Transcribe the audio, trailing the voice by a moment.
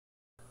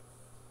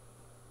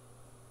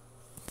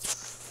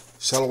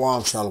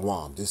Shalom,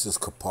 shalom. This is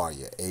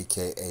Kaparia,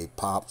 aka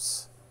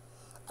Pops,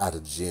 out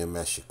of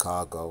GMS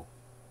Chicago,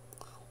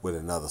 with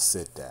another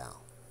sit down.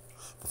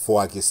 Before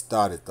I get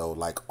started, though,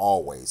 like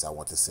always, I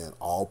want to send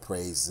all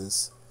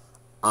praises,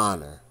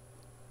 honor,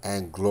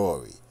 and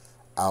glory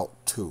out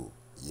to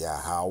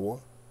Yahweh,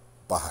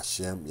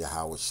 Bahashem,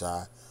 Yahweh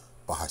Shai,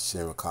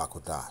 Bahashem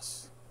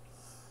Kakodash.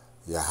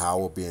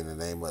 Yahweh being the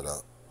name of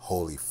the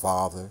Holy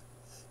Father,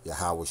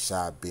 Yahweh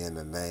Shai being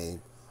the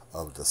name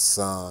of the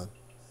Son,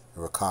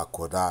 and Rakah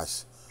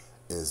Kodash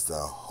is the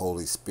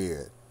Holy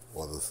Spirit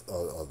or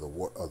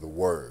the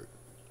Word.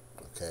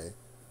 Okay.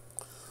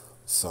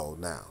 So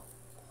now,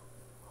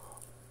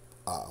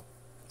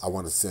 I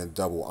want to send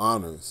double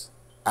honors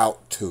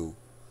out to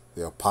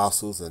the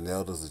apostles and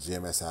elders of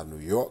GMS out of New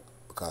York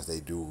because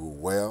they do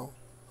well.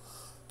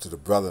 To the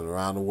brethren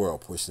around the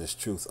world pushing this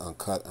truth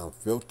uncut,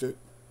 unfiltered,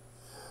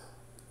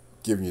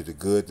 giving you the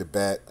good, the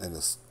bad, and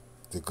the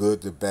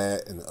good, the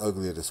bad, and the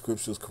ugly of the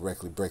scriptures,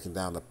 correctly breaking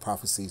down the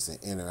prophecies and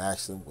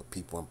interaction with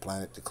people on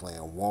planet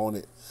declaring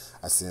wanted.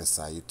 I send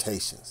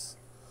salutations.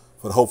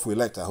 For the hopeful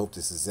elect, I hope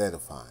this is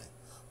edifying.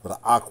 For the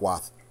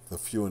Akwath, the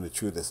few and the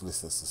true that's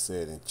listening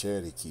sincerity and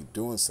charity, keep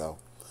doing so.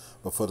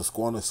 But for the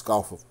scorner,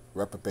 scoffer,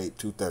 reprobate,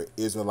 2/3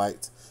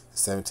 Israelites, and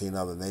 17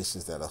 other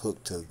nations that are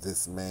hooked to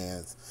this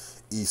man's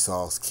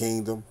Esau's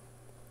kingdom,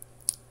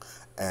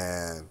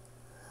 and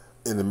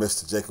in the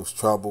midst of Jacob's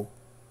trouble,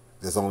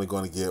 that's only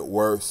going to get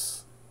worse.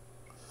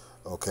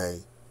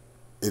 Okay,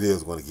 it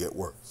is going to get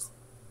worse.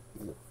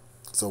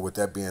 So with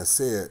that being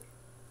said,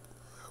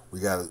 we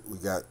got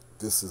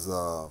this is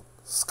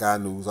Sky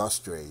News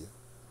Australia,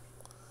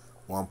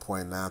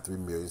 1.93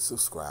 million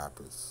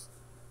subscribers.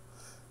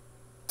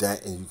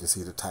 And you can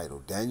see the title: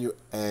 Daniel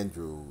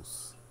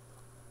Andrews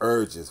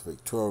urges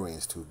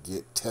Victorians to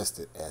get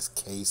tested as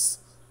case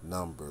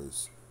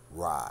numbers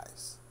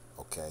rise.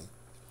 Okay.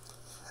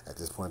 At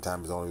this point in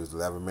time, it only was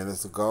 11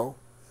 minutes ago,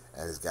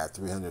 and it's got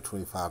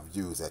 325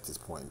 views at this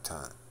point in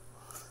time.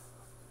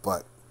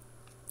 But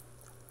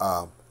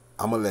I'm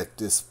gonna let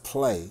this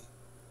play.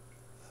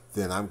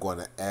 Then I'm going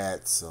to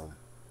add some.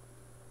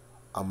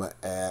 I'm gonna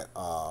add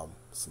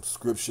some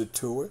scripture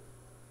to it,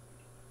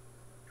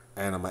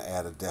 and I'm gonna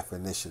add a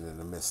definition in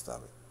the midst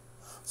of it.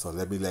 So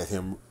let me let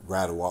him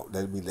rattle off.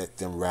 Let me let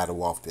them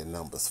rattle off their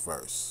numbers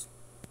first.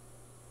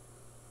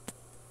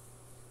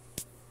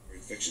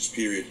 Infectious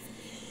period.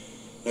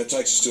 That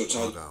takes us to a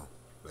total. Hold on.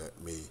 Let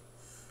me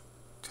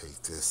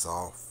take this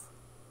off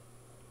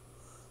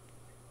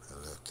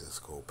and let this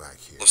go back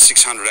here.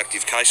 600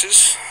 active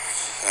cases,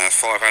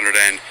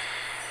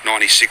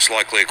 596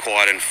 locally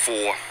acquired and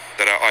 4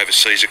 that are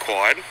overseas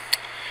acquired.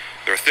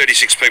 There are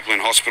 36 people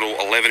in hospital,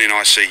 11 in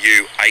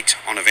ICU, 8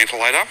 on a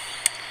ventilator.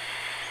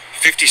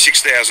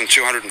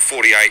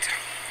 56,248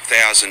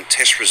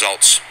 test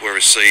results were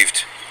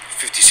received.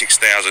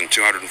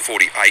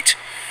 56,248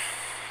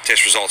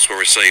 test results were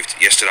received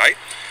yesterday,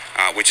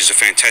 which is a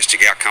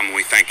fantastic outcome.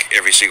 We thank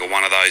every single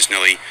one of those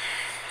nearly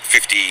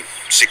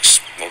 56,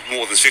 well,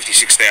 more than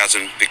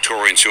 56,000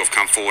 Victorians who have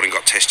come forward and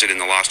got tested in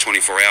the last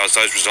 24 hours.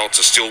 Those results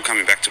are still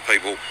coming back to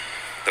people,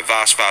 the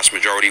vast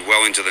majority,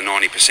 well into the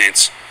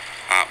 90%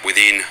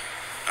 within,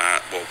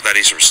 that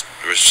is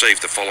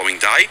received the following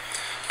day.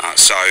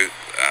 So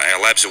our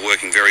labs are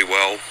working very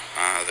well.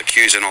 The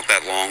queues are not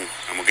that long,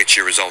 and we'll get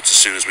you results as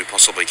soon as we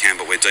possibly can,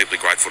 but we're deeply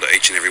grateful to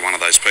each and every one of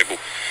those people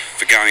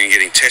for going and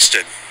getting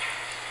tested.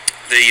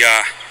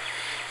 The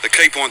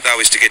key point, though,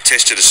 is to get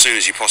tested as soon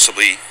as you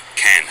possibly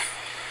can.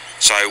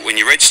 So when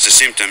you register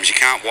symptoms, you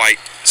can't wait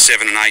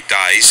 7 and 8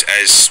 days,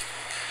 as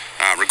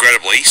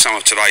regrettably some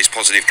of today's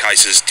positive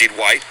cases did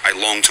wait a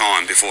long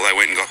time before they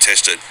went and got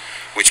tested,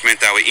 which meant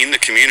they were in the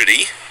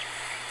community.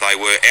 They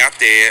were out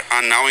there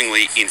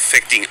unknowingly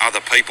infecting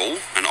other people,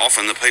 and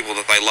often the people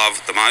that they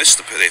love the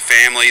most, their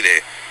family,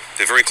 their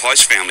very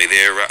close family,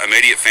 their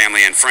immediate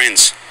family and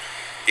friends.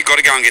 You've got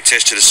to go and get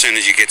tested as soon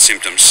as you get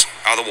symptoms.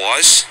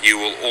 Otherwise, you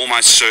will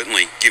almost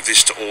certainly give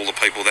this to all the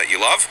people that you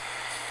love,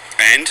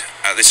 and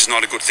this is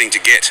not a good thing to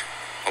get.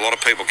 A lot of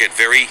people get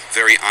very,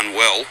 very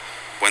unwell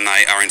when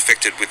they are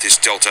infected with this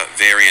Delta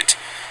variant.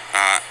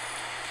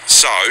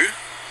 So,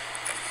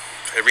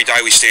 every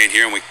day we stand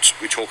here and we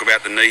talk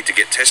about the need to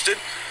get tested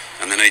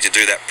and the need to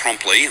do that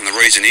promptly, and the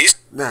reason is...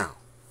 Now,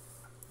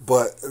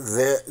 but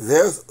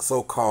their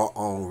so-called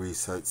own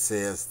research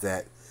says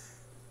that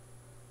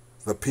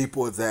the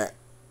people that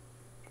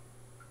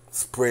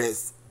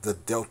spreads the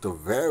Delta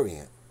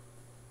variant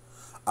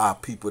are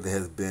people that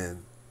has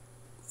been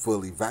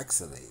fully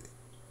vaccinated.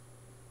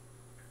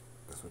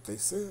 That's what they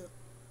said.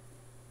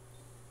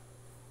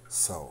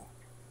 So,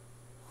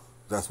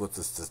 that's what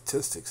the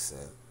statistics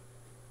said.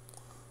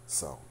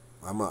 So,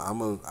 I'm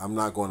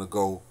not going to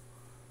go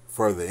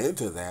further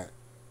into that,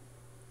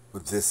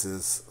 but this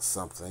is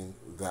something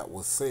that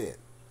was said.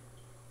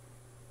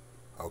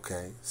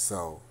 Okay,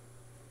 so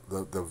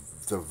the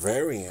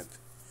variant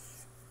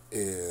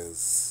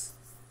is,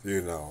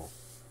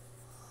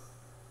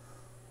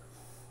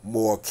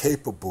 more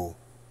capable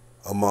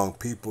among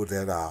people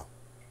that are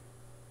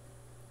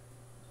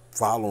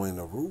following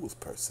the rules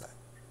per se.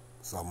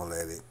 So I'm gonna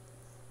let it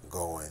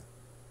go and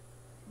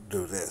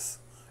do this,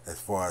 as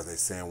far as they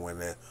saying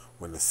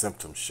when the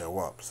symptoms show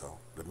up. So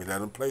let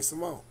them play some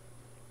more.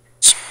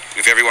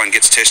 If everyone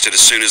gets tested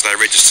as soon as they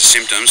register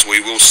symptoms, we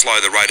will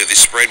slow the rate of this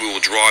spread. We will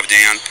drive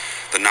down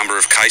the number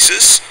of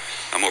cases,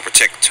 and we'll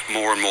protect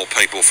more and more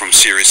people from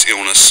serious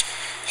illness,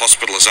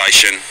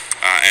 hospitalisation,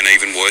 and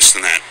even worse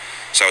than that.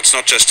 So it's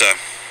not just a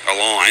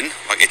line.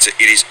 Like it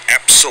is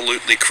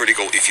absolutely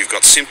critical. If you've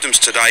got symptoms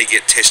today,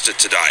 get tested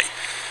today.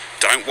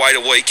 Don't wait a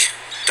week.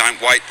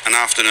 Don't wait an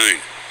afternoon.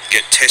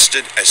 Get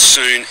tested as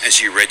soon as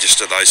you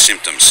register those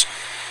symptoms.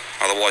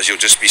 Otherwise, you'll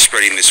just be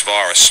spreading this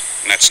virus,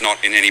 and that's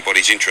not in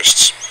anybody's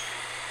interests.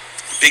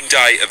 Big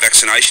day of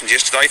vaccinations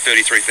yesterday,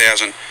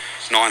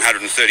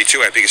 33,932,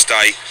 our biggest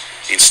day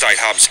in state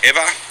hubs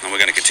ever, and we're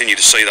going to continue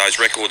to see those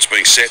records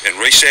being set and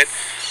reset.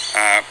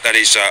 That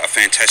is a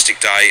fantastic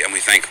day, and we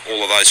thank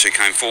all of those who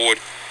came forward.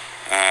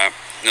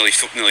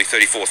 Nearly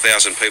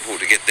 34,000 people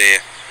to get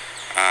their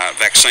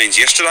vaccines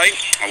yesterday,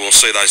 and we'll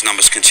see those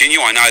numbers continue.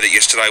 I know that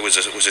yesterday was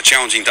a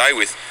challenging day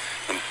with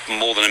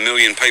more than 1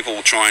 million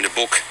people trying to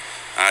book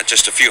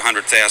just a few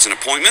 100,000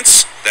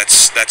 appointments.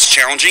 That's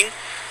challenging,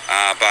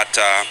 but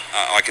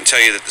I can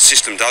tell you that the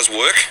system does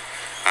work.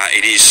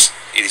 It is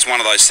one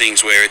of those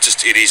things where it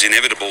is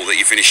inevitable that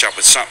you finish up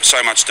with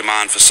so much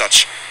demand for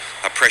such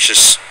a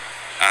precious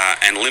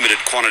and limited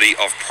quantity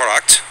of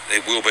product.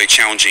 It will be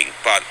challenging.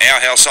 But our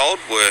household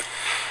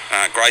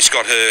Grace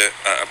got her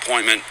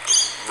appointment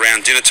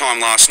around dinner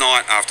time last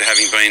night after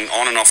having been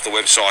on and off the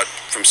website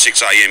from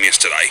 6 a.m.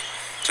 yesterday.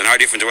 So no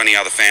different to any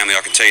other family.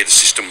 I can tell you the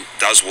system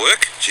does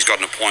work. She's got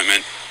an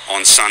appointment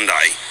on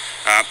Sunday.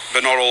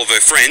 But not all of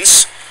her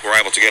friends were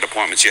able to get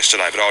appointments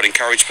yesterday. But I would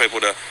encourage people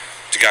to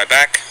go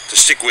back, to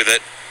stick with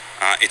it.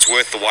 It's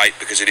worth the wait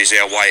because it is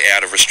our way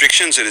out of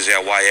restrictions. It is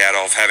our way out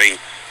of having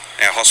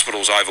our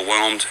hospitals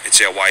overwhelmed.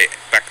 It's our way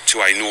back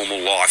to a normal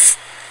life.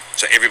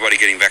 So everybody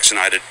getting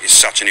vaccinated is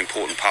such an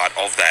important part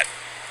of that.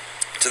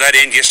 To that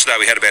end, yesterday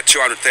we had about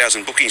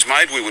 200,000 bookings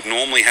made. We would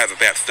normally have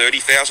about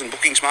 30,000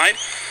 bookings made.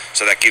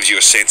 So that gives you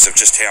a sense of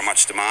just how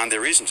much demand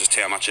there is and just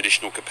how much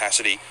additional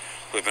capacity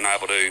we've been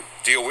able to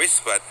deal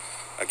with. But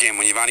again,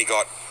 when you've only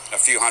got a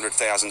few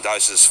 100,000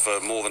 doses for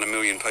more than 1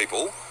 million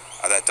people,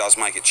 that does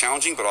make it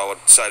challenging. But I would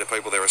say to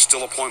people there are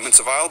still appointments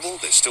available.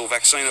 There's still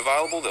vaccine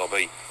available. There'll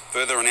be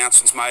further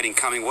announcements made in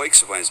coming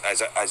weeks as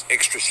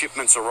extra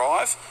shipments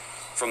arrive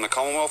from the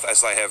Commonwealth,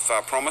 as they have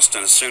promised.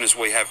 And as soon as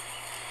we have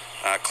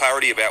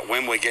clarity about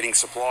when we're getting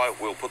supply,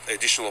 we'll put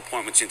additional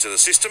appointments into the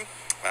system,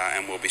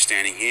 and we'll be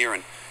standing here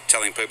and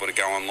telling people to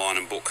go online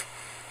and book.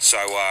 So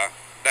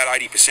that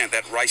 80%,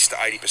 that race to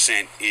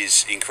 80%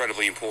 is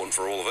incredibly important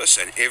for all of us,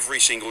 and every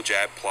single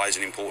jab plays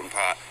an important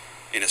part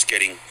in us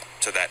getting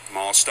to that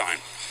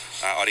milestone.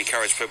 I'd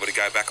encourage people to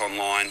go back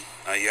online.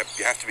 You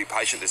have to be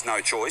patient, there's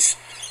no choice,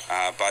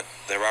 but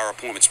there are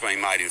appointments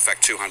being made. In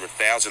fact,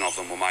 200,000 of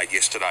them were made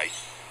yesterday.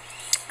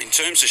 In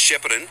terms of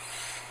Shepparton,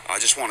 I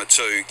just wanted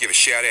to give a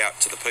shout out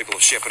to the people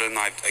of Shepparton.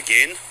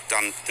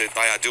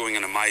 They are doing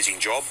an amazing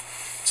job.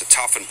 It's a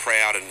tough and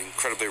proud and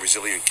incredibly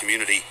resilient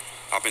community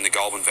up in the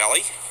Goulburn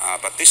Valley.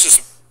 But this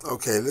is...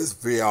 Okay, let's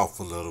veer off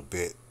a little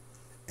bit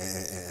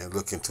and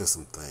look into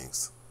some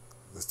things.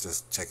 Let's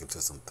just check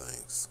into some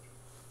things.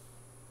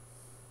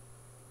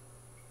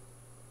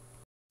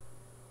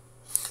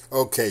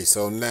 Okay,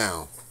 so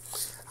now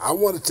I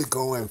wanted to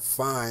go and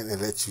find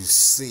and let you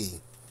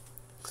see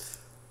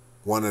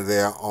one of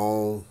their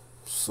own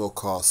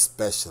so-called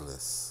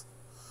specialists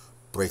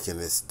breaking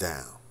this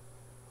down.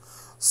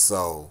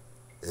 So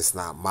it's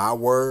not my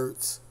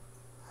words.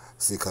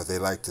 See, because they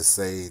like to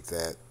say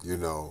that, you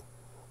know,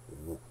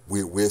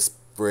 we're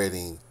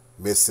spreading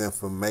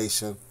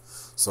misinformation.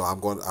 So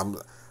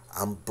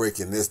I'm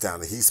breaking this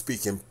down. And he's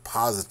speaking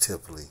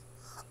positively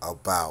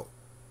about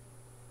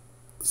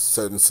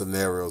certain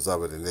scenarios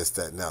of it and this,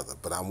 that, and other.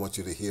 But I want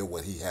you to hear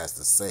what he has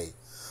to say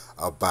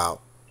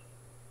about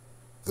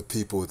the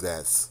people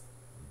that's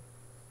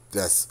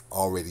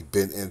already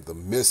been in the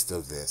midst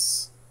of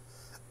this,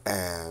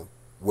 and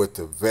with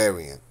the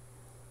variant,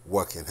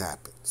 what can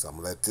happen. So I'm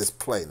going to let this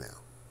play now.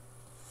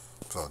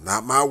 So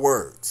not my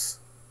words.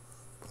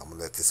 I'm going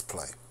to let this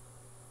play.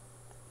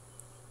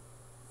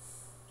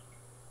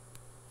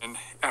 And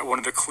at one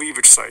of the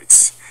cleavage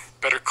sites.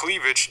 Better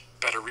cleavage,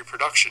 better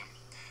reproduction.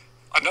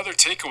 Another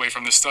takeaway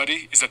from the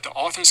study is that the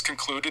authors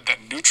concluded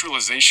that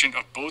neutralization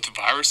of both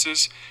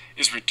viruses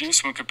is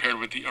reduced when compared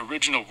with the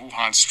original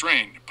Wuhan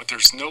strain, but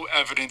there's no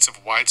evidence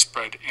of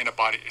widespread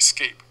antibody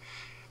escape.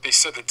 They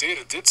said the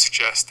data did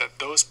suggest that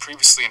those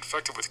previously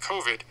infected with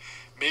COVID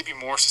may be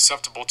more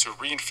susceptible to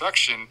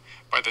reinfection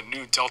by the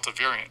new Delta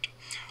variant.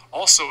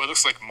 Also, it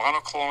looks like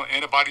monoclonal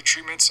antibody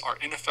treatments are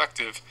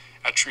ineffective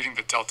at treating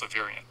the Delta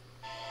variant.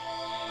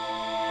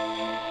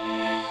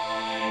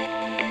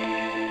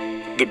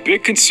 The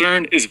big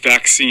concern is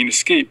vaccine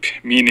escape,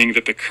 meaning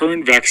that the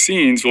current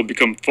vaccines will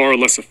become far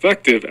less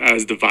effective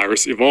as the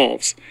virus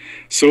evolves.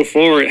 So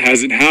far, it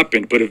hasn't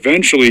happened, but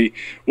eventually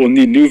we'll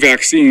need new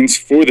vaccines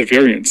for the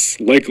variants,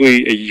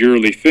 likely a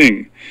yearly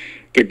thing.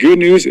 The good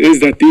news is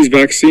that these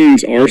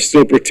vaccines are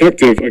still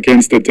protective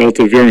against the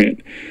Delta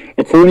variant.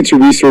 According to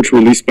research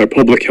released by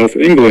Public Health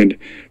England,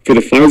 for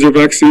the Pfizer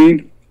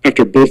vaccine,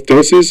 after both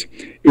doses,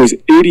 it was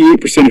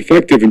 88%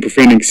 effective in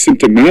preventing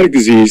symptomatic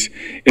disease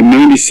and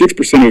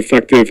 96%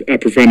 effective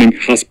at preventing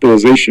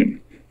hospitalization.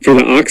 For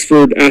the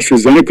Oxford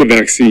AstraZeneca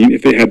vaccine,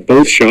 if they had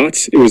both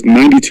shots, it was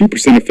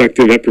 92%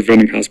 effective at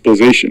preventing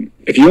hospitalization.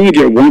 If you only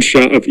get one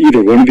shot of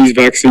either one of these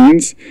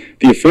vaccines,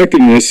 the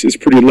effectiveness is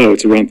pretty low.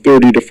 It's around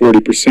 30 to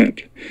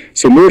 40%.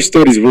 So more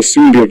studies will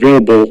soon be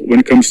available when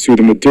it comes to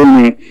the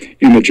Moderna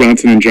and the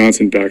Johnson &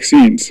 Johnson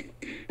vaccines.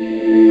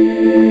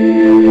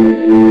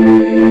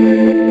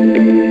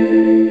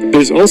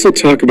 There's also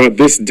talk about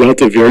this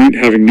Delta variant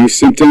having new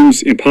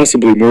symptoms and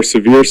possibly more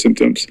severe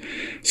symptoms.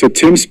 So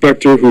Tim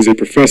Spector, who's a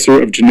professor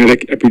of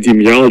genetic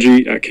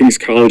epidemiology at King's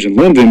College in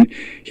London,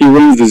 he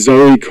runs the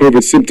Zoe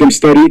COVID symptom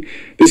study.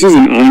 This is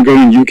an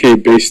ongoing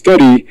UK-based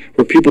study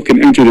where people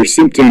can enter their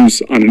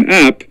symptoms on an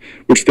app,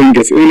 which then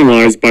gets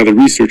analyzed by the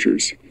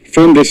researchers.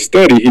 From this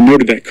study, he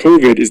noted that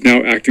COVID is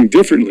now acting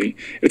differently.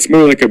 It's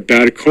more like a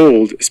bad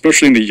cold,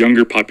 especially in the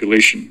younger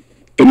population.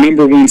 The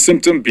number one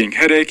symptom being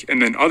headache, and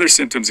then other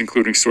symptoms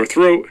including sore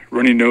throat,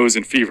 runny nose,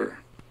 and fever.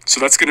 So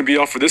that's going to be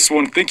all for this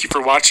one. Thank you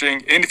for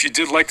watching, and if you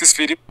did like this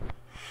video...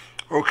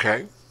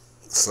 Okay,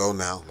 so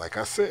now, like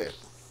I said,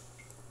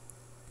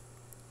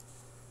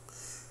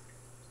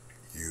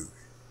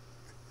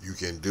 you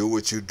can do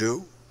what you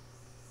do,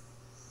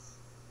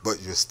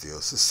 but you're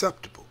still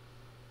susceptible.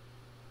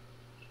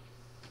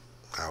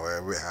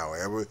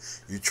 However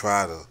you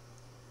try to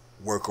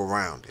work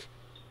around it.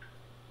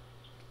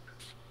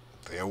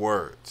 Their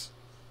words,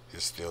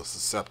 you're still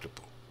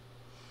susceptible.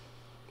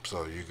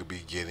 So you could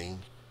be getting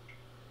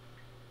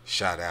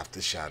shot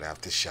after shot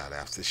after shot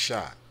after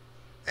shot.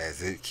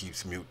 As it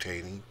keeps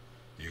mutating,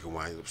 you can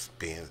wind up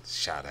being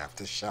shot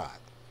after shot.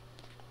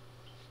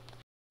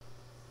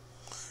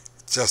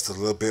 Just a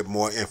little bit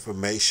more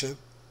information.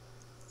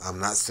 I'm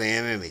not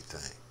saying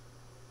anything.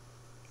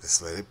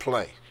 Just let it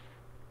play.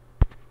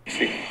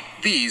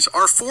 These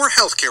are 4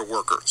 healthcare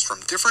workers from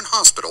different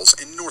hospitals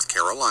in North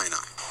Carolina.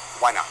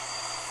 Why not?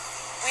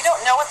 We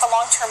don't know what the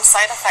long-term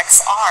side effects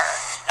are.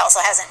 It also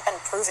hasn't been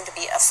proven to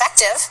be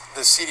effective.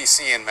 The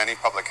CDC and many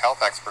public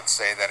health experts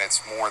say that it's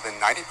more than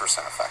 90%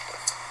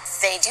 effective.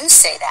 They do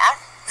say that.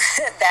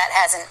 That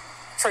hasn't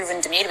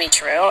proven to me to be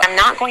true. I'm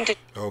not going to...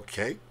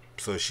 Okay,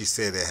 so she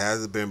said it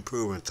hasn't been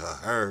proven to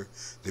her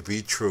to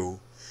be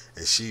true,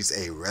 and she's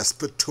a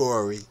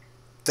respiratory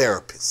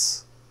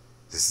therapist.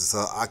 This is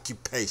her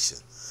occupation.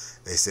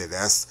 They said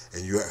that's,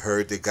 and you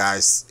heard the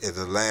guys in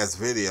the last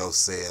video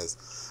says,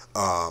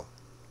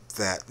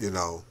 that, you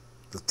know,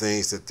 the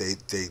things that they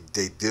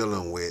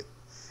dealing with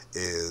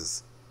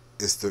is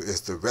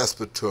the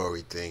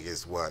respiratory thing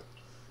is what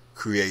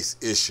creates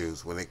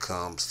issues when it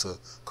comes to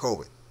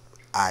COVID,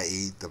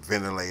 i.e. the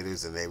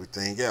ventilators and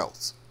everything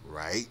else,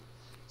 right?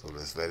 So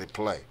let's let it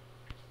play.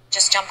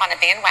 just jump on a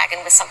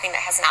bandwagon with something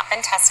that has not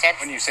been tested.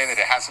 When you say that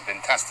it hasn't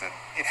been tested,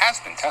 it has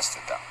been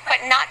tested though.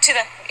 But not to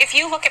the, if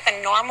you look at the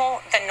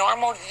normal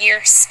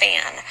year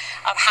span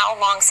of how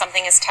long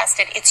something is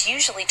tested, it's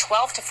usually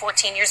 12 to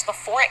 14 years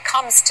before it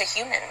comes to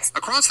humans.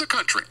 Across the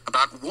country,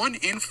 about 1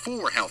 in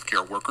 4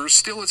 healthcare workers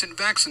still isn't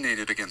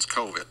vaccinated against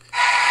COVID.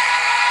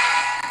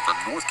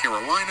 From North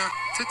Carolina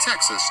to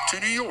Texas to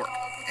New York,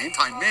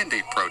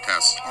 anti-mandate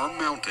protests are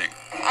mounting.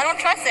 I don't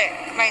trust it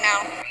right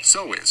now.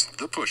 So is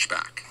the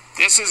pushback.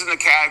 This is in the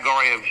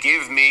category of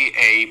give me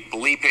a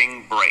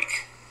bleeping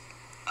break.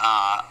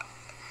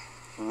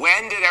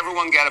 When did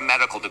everyone get a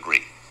medical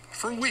degree?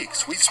 For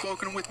weeks, we've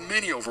spoken with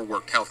many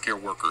overworked healthcare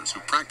workers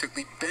who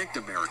practically begged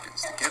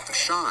Americans to get the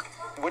shot.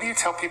 What do you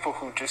tell people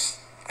who just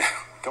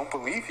don't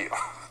believe you?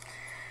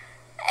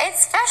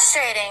 It's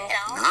frustrating.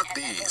 Not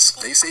these.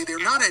 They say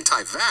they're not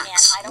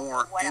anti-vax,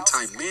 more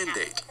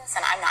anti-mandate.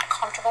 And I'm not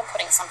comfortable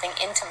putting something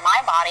into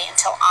my body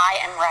until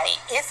I am ready.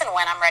 If and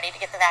when I'm ready to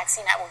get the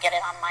vaccine, I will get it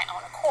on my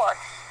own accord.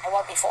 I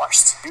won't be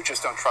forced. You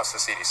just don't trust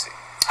the CDC.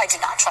 I do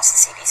not trust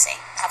the CDC.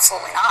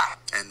 Absolutely not.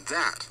 And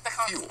that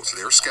fuels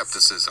their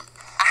skepticism.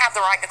 I have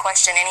the right to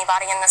question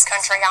anybody in this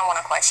country I want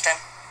to question.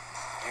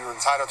 You're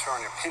entitled to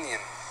your own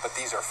opinion, but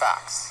these are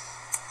facts.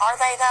 Are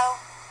they, though?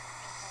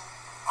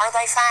 Are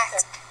they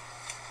facts?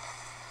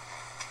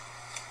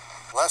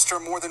 Lester,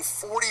 more than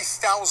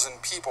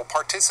 40,000 people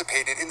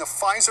participated in the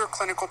Pfizer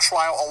clinical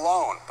trial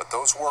alone, but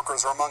those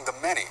workers are among the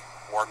many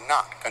who are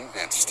not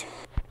convinced.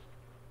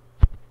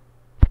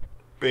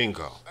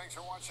 Bingo. Thanks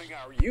for watching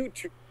our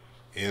YouTube.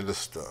 End of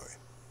story.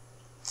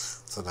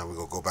 So now we're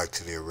going to go back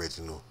to the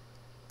original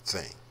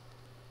thing.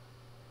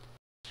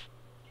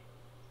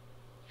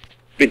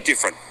 Bit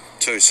different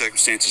to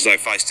circumstances they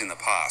faced in the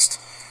past.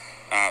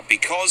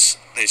 Because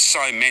there's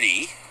so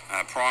many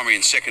primary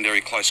and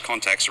secondary close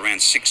contacts,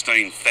 around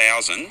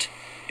 16,000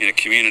 in a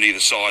community the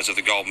size of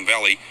the Golden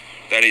Valley,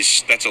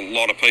 that's a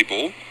lot of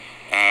people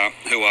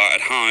who are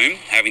at home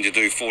having to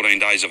do 14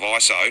 days of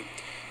ISO.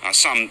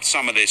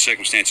 Some of their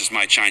circumstances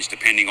may change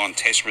depending on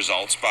test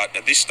results, but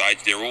at this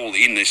stage they're all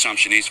in. The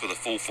assumption is for the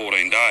full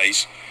 14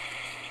 days.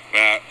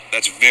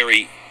 That's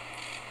very,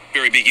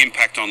 very big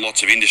impact on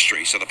lots of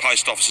industry. So the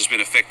post office has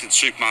been affected,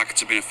 supermarkets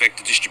have been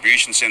affected,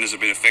 distribution centres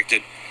have been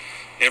affected.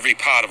 Every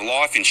part of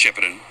life in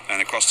Shepparton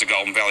and across the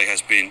Golden Valley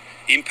has been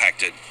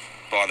impacted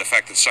by the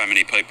fact that so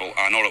many people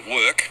are not at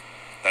work.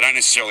 They don't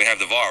necessarily have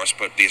the virus,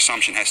 but the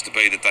assumption has to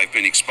be that they've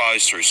been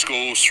exposed through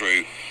schools,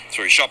 through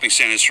shopping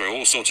centres, through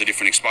all sorts of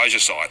different exposure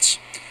sites.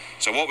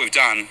 So what we've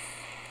done,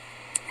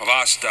 I've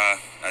asked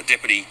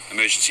Deputy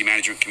Emergency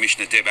Management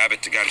Commissioner Deb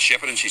Abbott to go to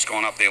Shepparton. She's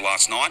gone up there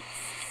last night.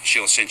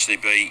 She'll essentially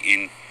be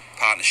in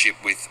partnership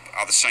with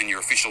other senior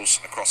officials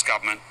across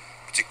government,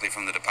 particularly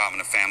from the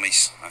Department of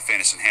Families,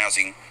 Fairness and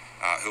Housing,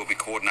 who will be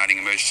coordinating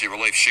emergency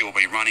relief. She will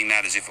be running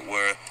that as if it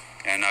were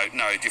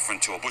no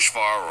different to a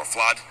bushfire or a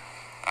flood.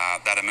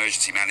 That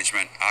emergency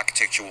management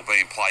architecture will be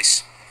in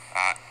place,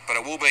 but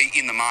it will be,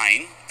 in the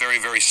main, very,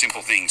 very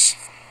simple things.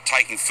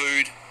 Taking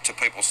food to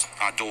people's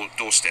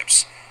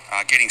doorsteps,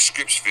 getting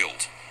scripts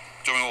filled,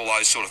 doing all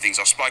those sort of things.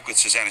 I spoke with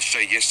Susanna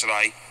Sheed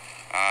yesterday.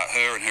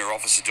 Her and her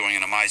office are doing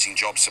an amazing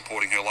job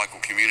supporting her local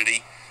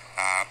community.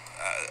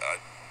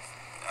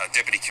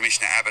 Deputy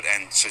Commissioner Abbott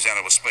and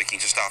Susanna were speaking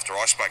just after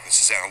I spoke with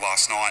Susanna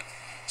last night.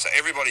 So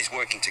everybody's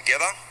working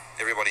together.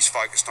 Everybody's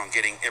focused on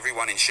getting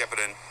everyone in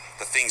Shepparton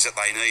the things that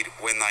they need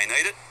when they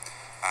need it.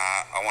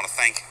 I want to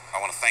thank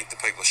the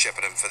people of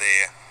Shepparton for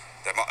the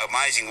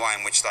amazing way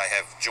in which they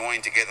have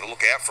joined together to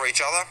look out for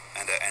each other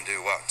and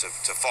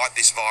to fight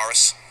this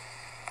virus.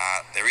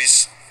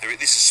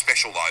 This is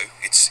special though.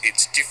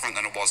 It's different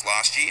than it was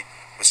last year,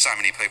 with so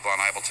many people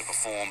unable to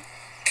perform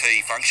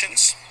key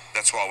functions.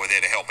 That's why we're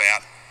there to help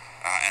out,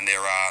 and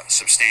there are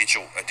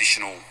substantial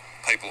additional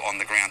people on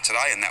the ground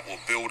today, and that will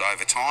build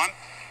over time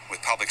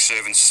with public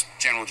servants,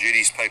 general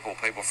duties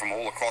people from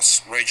all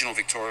across regional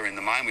Victoria in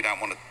the main. We don't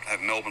want to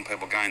have Melbourne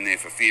people going there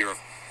for fear of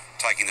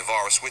taking the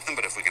virus with them,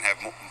 but if we can have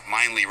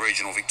mainly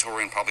regional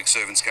Victorian public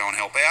servants go and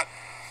help out,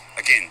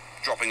 again,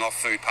 dropping off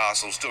food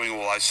parcels, doing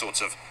all those sorts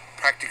of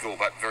practical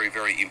but very,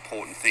 very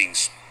important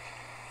things.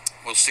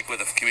 We'll stick with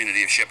the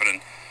community of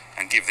Shepparton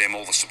and give them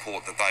all the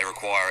support that they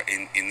require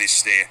in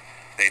this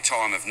their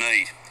time of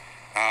need.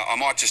 I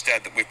might just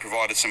add that we've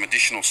provided some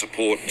additional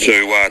support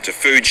to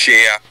Food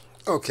Share.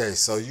 Okay,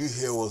 so you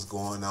hear what's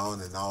going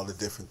on and all the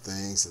different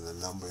things and the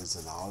numbers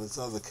and all this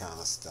other kind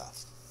of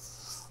stuff.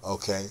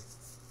 Okay,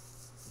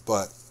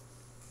 but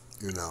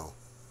you know,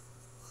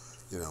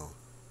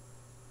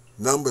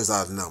 numbers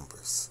are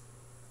numbers,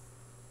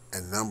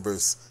 and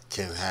numbers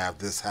can have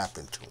this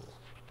happen to them.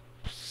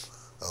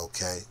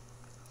 Okay,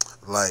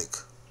 like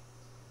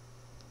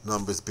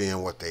numbers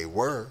being what they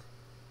were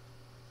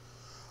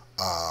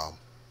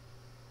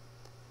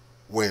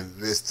when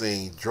this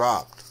thing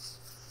dropped.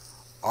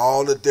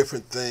 All the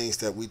different things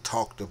that we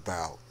talked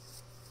about,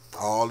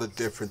 all the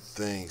different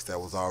things that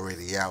was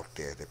already out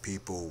there that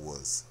people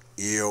was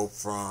ill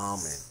from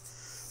and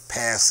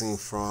passing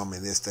from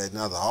and this, that, and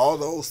other, all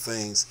those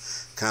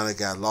things kind of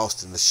got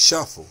lost in the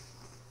shuffle.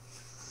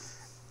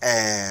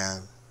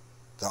 And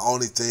the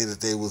only thing that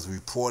they was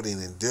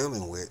reporting and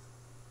dealing with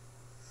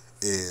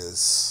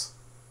is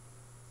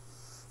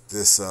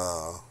this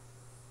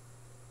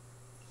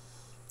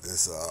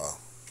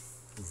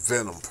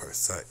venom per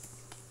se.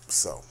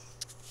 So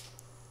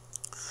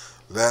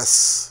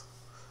let's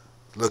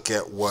look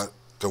at what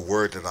the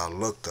word that I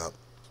looked up.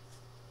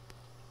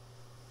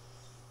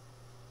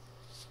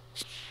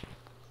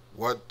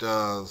 What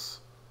does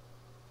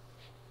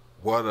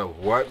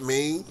what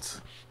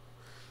means?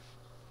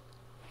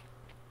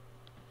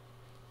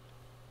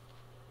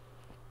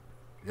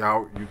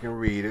 Y'all, you can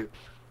read it.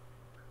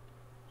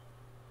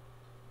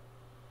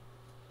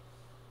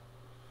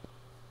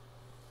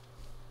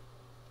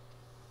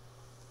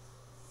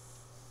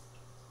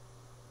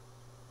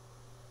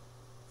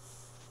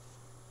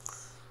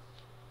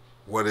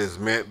 What is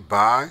meant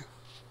by?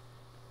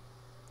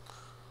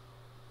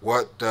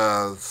 What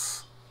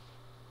does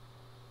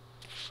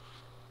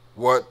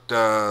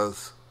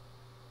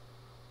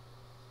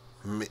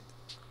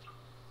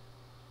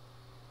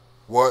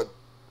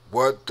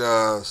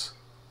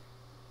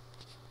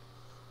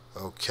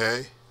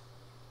okay.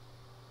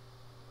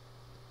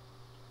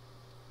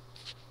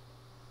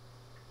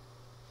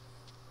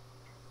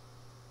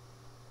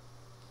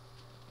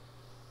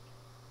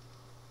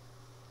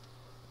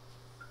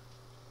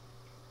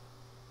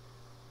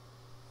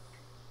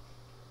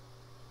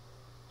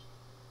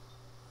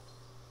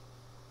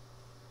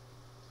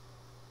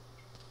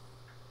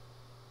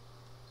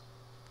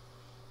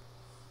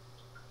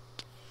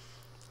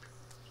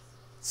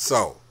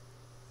 So,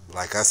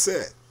 like I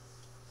said,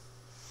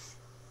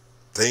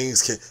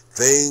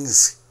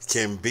 things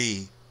can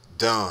be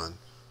done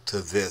to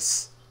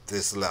this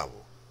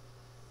level.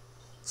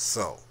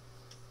 So,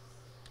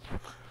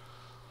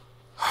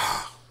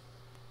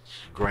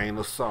 grain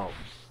of salt.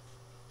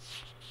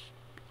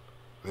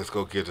 Let's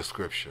go get the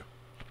scripture.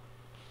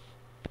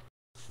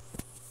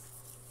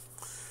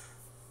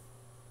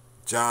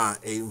 John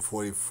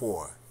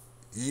 8:44.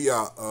 Ye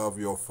are of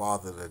your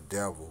father the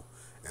devil,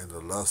 and the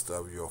lust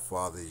of your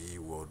father ye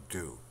will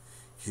do.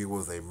 He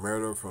was a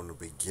murderer from the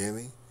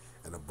beginning,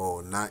 and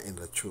abode not in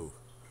the truth,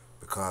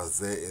 because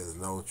there is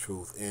no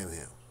truth in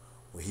him.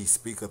 When he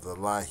speaketh a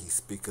lie, he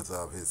speaketh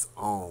of his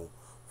own,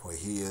 for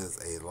he is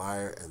a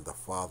liar and the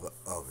father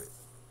of it.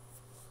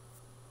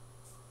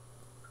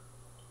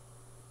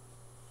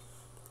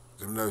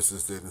 The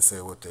nurses didn't say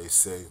what they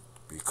say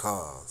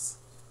because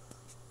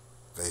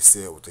they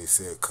said what they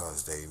said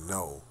because they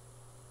know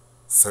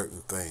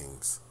certain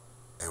things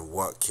and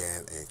what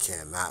can and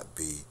cannot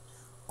be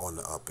on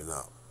the up and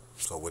up.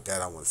 So with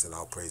that, I want to send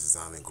all praises,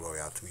 honor, and glory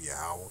out to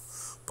Yahweh,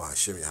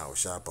 Bahashem Yahweh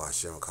Shai,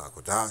 Bahashem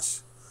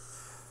Kakodash.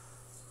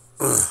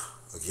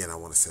 Again, I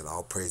want to send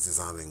all praises,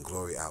 honor, and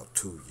glory out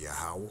to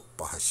Yahweh,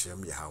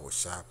 Bahashem Yahweh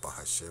Shai,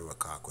 Bahashem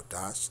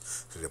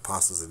Kakodash, to the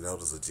apostles and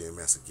elders of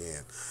GMS.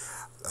 Again,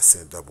 I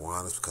send double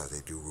honors because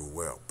they do rule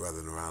well.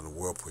 Brethren around the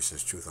world pushing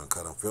this truth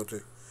uncut,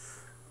 unfiltered.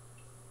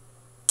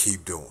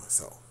 Keep doing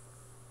so.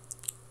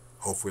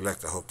 Hopefully,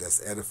 I hope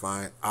that's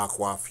edifying.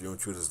 Aqua, if you're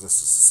true, as listeners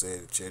say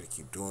the chair to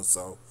keep doing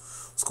so.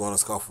 What's going on,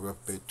 Scoffle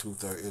Reprobate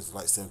 2/3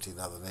 Israelites, 17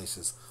 other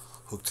nations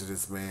hooked to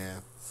this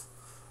man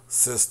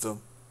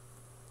system.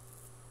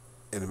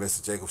 In the midst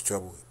of Jacob's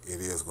trouble,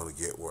 it is going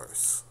to get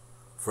worse.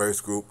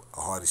 First group,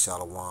 a hearty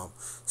shalom.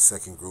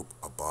 Second group,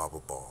 a bar.